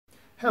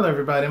Hello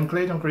everybody, I'm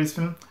Clayton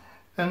Crispin,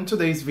 and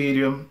today's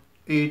video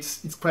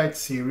it's quite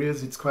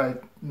serious. It's quite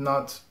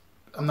not.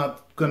 I'm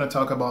not gonna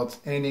talk about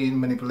any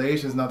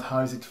manipulations. Not how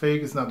is it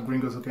fake. It's not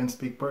gringos who can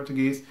speak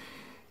Portuguese.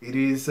 It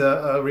is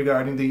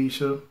regarding the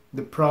issue,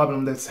 the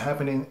problem that's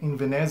happening in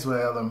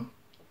Venezuela.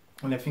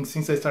 And I think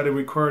since I started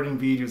recording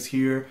videos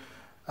here,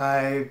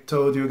 I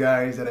told you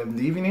guys that I'm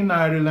living in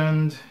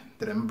Ireland,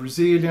 that I'm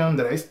Brazilian,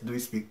 that I do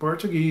speak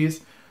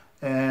Portuguese.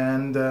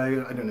 And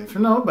I don't know if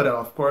you know, but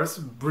of course,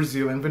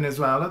 Brazil and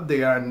Venezuela,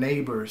 they are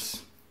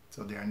neighbors.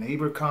 So they are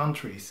neighbor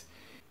countries.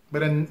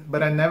 But I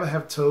never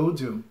have told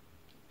you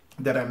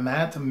that I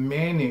met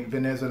many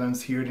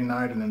Venezuelans here in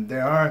Ireland.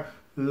 There are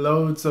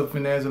loads of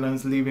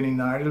Venezuelans living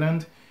in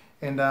Ireland.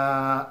 And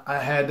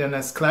I had them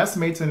as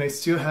classmates, and I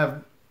still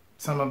have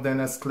some of them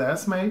as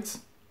classmates.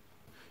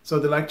 So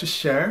they like to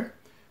share.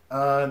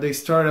 They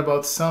story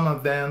about some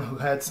of them who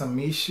had some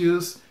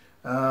issues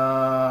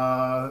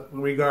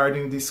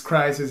regarding this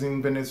crisis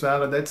in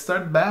Venezuela that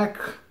started back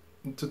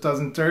in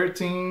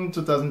 2013,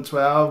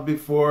 2012,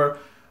 before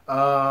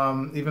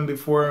even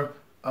before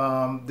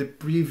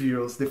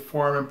the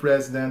former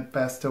president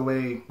passed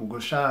away, Hugo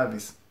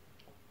Chavez.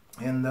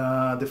 And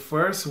the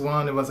first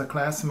one, it was a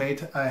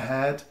classmate I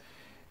had,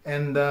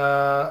 and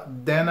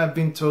then I've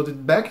been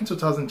told back in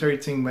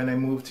 2013 when I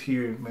moved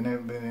here,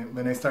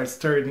 when I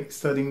started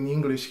studying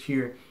English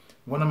here.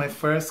 One of my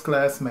first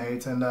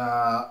classmates, and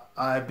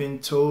I've been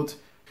told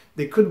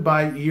they could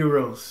buy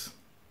euros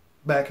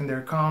back in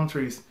their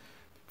countries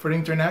for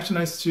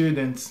international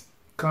students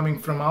coming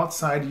from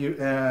outside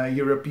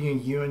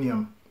European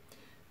Union.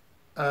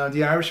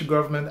 The Irish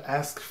government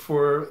asked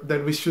for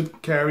that we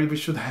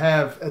should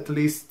have at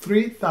least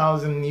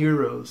 3,000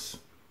 euros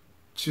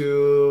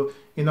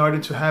in order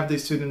to have the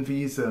student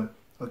visa.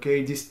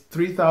 Okay, this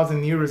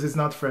 3,000 euros is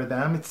not for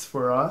them, it's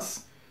for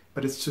us.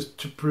 But it's just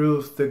to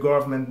prove the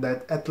government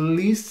that at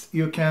least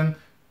you can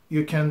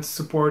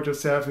support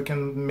yourself, you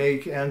can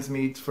make ends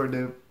meet for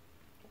the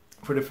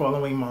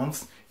following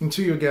months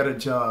until you get a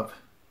job.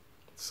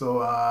 So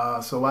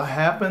what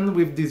happened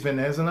with these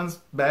Venezuelans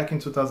back in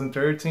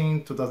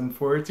 2013,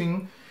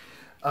 2014?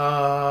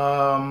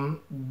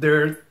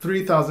 Their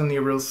 3,000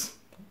 euros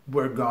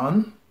were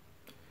gone.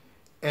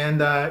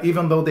 And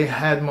even though they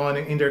had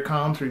money in their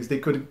countries, they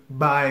could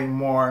buy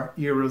more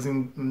euros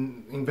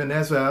in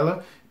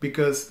Venezuela,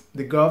 because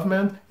the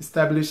government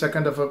established a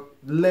kind of a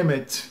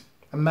limit,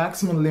 a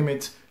maximum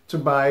limit to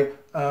buy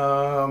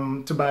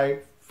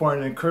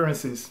foreign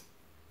currencies.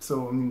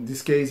 So in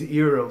this case,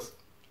 euros.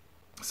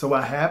 So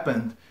what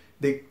happened?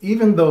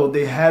 Even though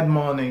they had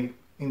money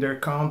in their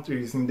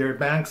countries, in their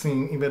banks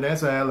in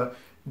Venezuela,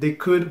 they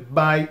could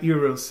buy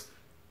euros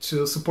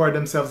to support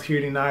themselves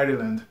here in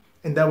Ireland.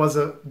 And that was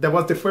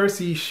the first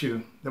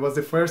issue. That was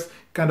the first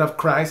kind of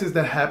crisis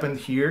that happened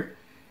here.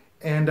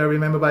 And I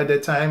remember by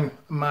that time,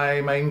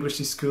 my English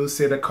school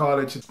said at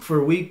college,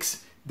 for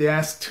weeks, they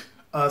asked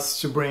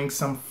us to bring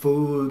some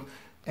food.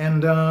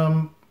 And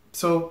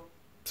so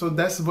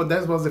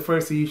that was the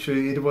first issue.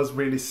 It was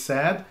really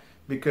sad,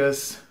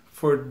 because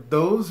for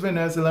those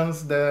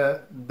Venezuelans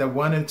that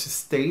wanted to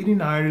stay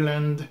in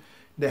Ireland,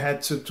 they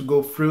had to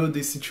go through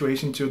this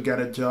situation to get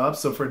a job.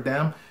 So for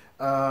them,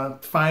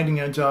 finding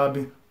a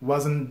job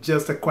wasn't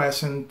just a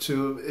question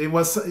it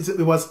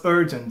was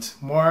urgent,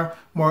 more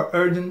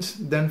urgent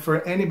than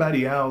for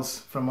anybody else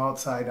from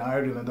outside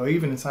Ireland or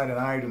even inside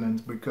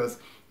Ireland, because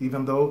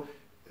even though,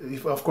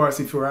 of course,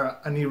 if you are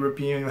an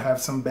European, you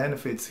have some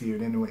benefits here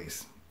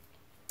anyways.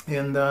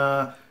 And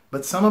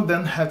but some of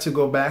them had to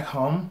go back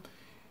home,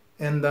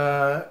 and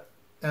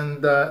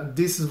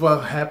this is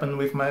what happened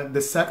with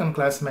the second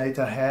classmate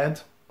I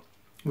had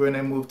when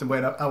I moved.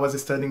 When I was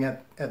studying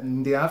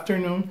in the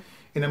afternoon,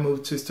 and I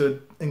moved to study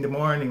in the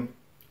morning.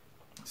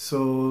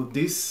 So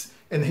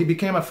and he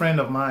became a friend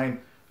of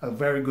mine, a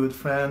very good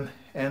friend.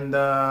 And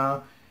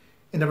I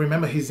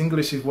remember his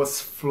English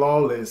was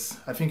flawless.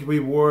 I think we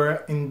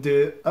were in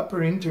the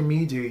upper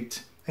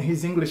intermediate, and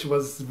his English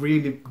was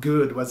really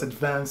good, was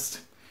advanced.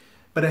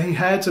 But he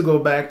had to go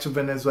back to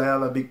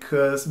Venezuela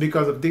because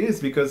of this,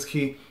 because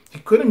he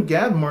couldn't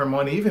get more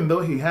money. Even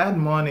though he had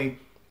money,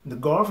 the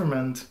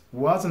government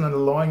wasn't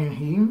allowing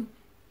him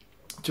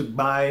to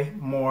buy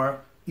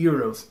more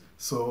euros.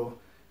 So,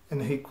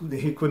 and he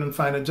couldn't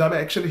find a job.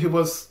 Actually, he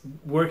was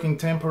working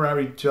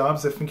temporary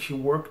jobs. I think he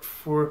worked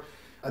for,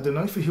 I don't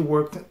know if he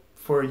worked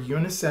for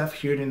UNICEF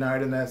here in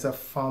Ireland as a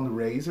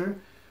fundraiser.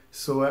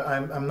 So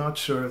I'm not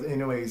sure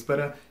anyways,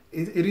 but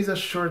it is a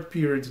short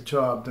period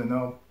job, you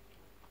know.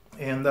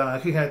 And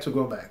he had to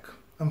go back,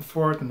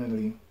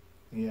 unfortunately.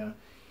 Yeah.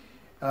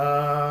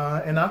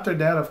 And after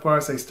that, of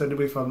course, I studied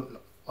with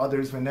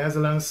others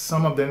Venezuelans.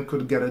 Some of them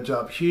could get a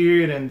job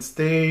here and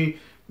stay.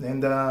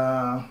 And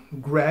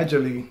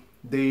gradually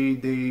they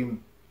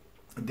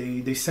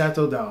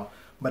settled down.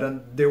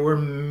 But there were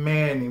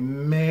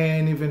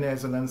many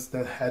Venezuelans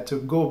that had to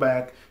go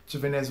back to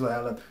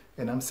Venezuela.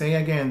 And I'm saying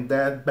again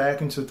that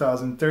back in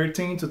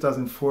 2013,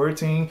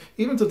 2014,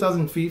 even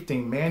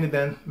 2015, many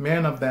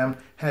of them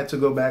had to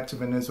go back to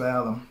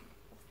Venezuela.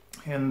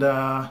 And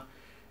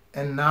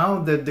now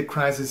that the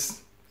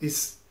crisis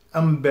is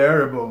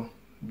unbearable.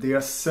 They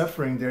are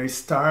suffering, they are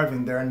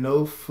starving, there are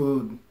no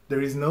food.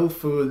 There is no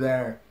food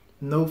there,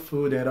 no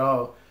food at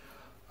all.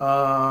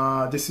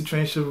 The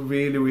situation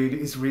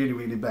is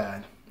really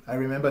bad. I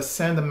remember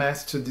sending a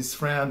message to this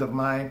friend of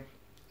mine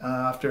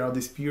after all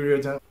this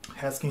period,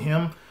 asking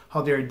him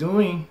how they're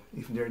doing,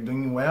 if they're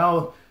doing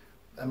well.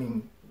 I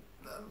mean,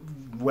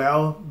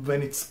 well,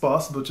 when it's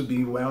possible to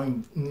be well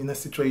in a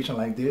situation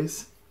like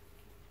this.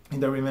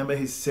 And I remember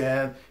he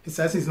says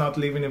he's not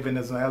living in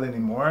Venezuela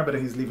anymore, but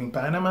he's living in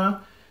Panama,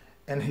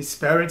 and his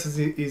parents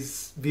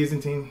is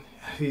visiting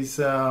his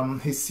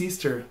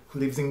sister who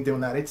lives in the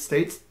United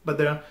States, but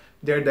they're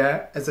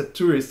there as a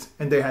tourist,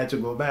 and they had to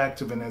go back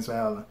to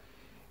Venezuela.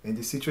 And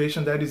the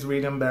situation that is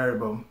really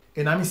unbearable.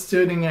 And I'm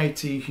studying IT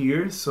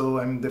here, so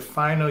I'm the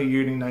final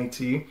year in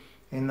IT.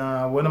 And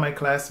one of my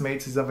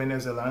classmates is a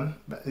Venezuelan.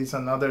 But it's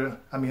another.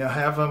 I mean, I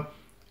have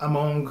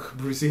among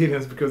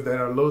Brazilians, because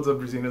there are loads of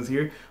Brazilians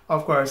here.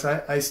 Of course,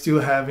 I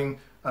still having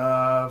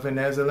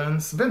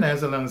Venezuelans,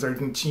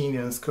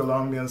 Argentinians,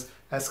 Colombians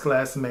as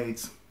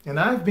classmates. And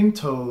I've been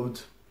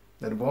told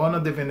that one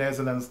of the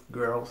Venezuelan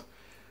girls,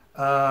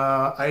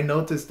 I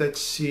noticed that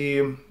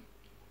she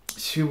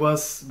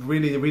was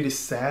really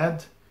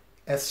sad,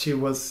 as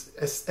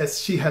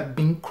she had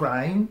been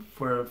crying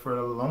for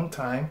a long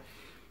time.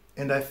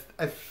 And I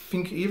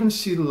think even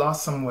she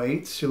lost some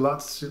weight. She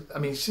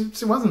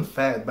wasn't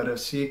fat, but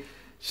she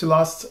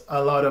lost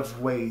a lot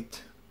of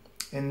weight.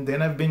 And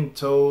then I've been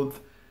told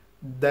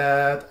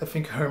that I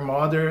think her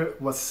mother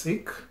was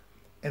sick,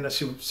 and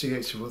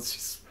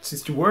she's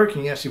still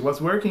working. Yeah, she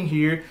was working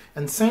here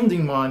and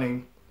sending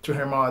money to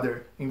her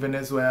mother in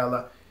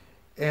Venezuela.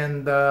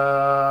 And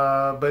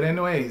but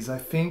anyways, I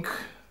think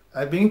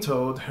I've been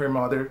told her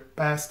mother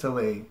passed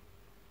away.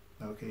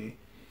 Okay,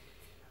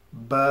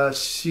 but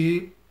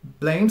she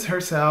blames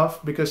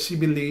herself because she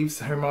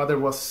believes her mother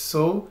was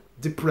so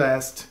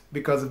depressed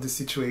because of the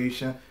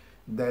situation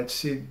that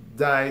she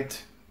died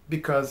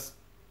because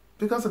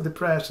of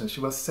depression. She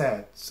was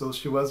sad. So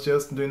she was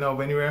just,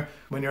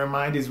 when your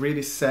mind is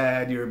really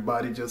sad, your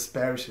body just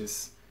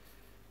perishes.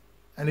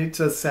 And it's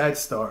a sad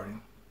story,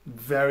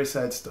 very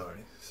sad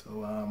story.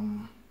 So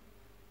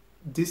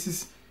this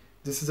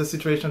is a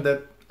situation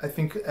that I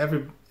think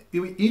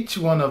each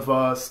one of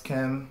us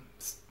can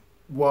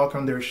walk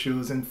on their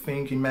shoes and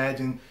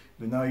imagine,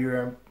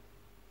 you're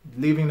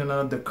living in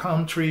another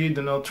country,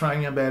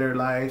 trying a better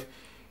life,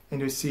 and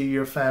you see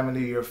your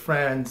family, your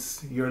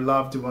friends, your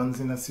loved ones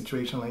in a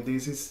situation like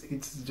this.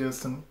 It's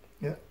just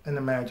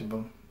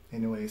unimaginable.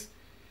 Anyways,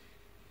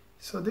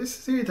 so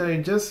this is it. I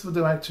just would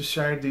like to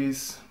share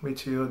this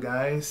with you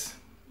guys,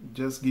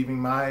 just giving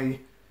my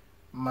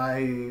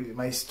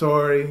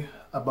story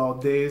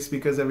about this,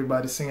 because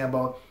everybody's saying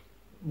about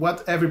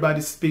what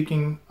everybody's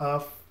speaking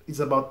of is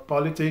about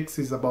politics,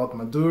 is about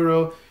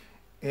Maduro.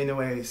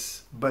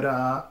 Anyways, but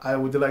I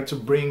would like to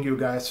bring you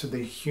guys to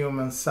the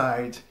human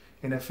side.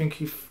 And I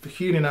think if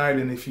here in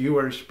Ireland, if you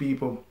Irish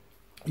people,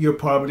 you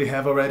probably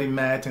have already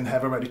met and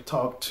have already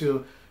talked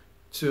to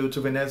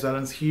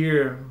Venezuelans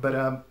here,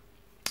 but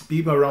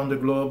people around the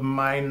globe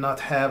might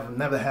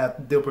never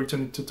had the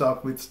opportunity to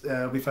talk with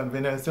a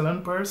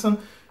Venezuelan person.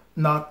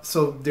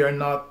 You're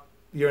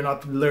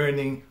not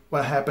learning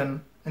what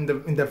happened in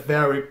the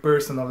very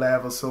personal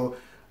level. So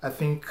I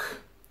think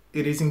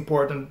it is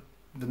important.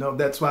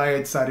 That's why I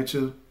decided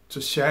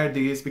to share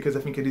this, because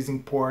I think it is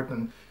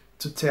important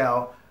to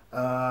tell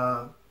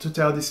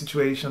the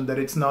situation that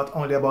it's not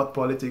only about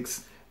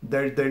politics.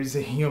 There is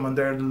a human.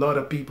 There are a lot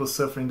of people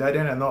suffering that,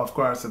 and I know, of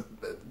course,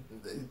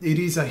 it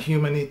is a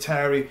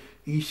humanitarian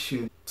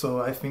issue.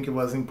 So I think it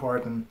was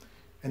important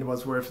and it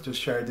was worth to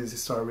share this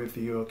story with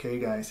you. Okay,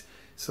 guys.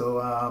 So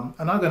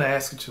I'm not gonna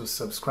ask you to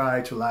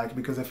subscribe, to like,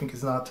 because I think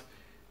it's not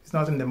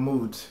in the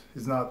mood.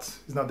 It's not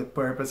the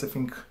purpose. I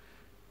think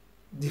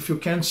if you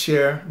can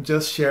share,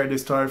 just share the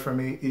story for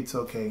me. It's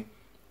okay.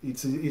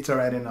 It's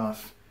already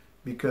enough,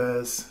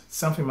 because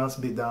something must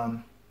be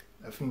done.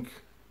 I think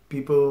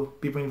people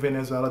in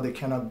Venezuela, they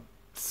cannot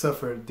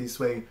suffer this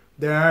way.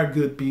 There are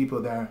good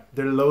people there.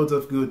 There are loads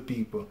of good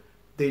people.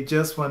 They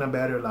just want a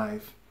better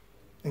life,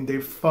 and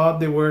they thought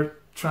they were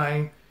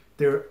trying.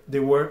 They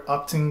were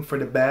opting for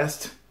the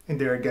best, and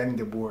they are getting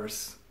the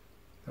worst.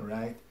 All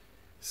right.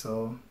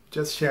 So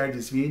just share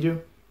this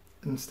video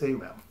and stay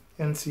well.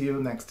 And see you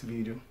next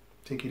video.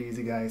 Take it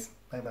easy, guys.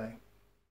 Bye bye.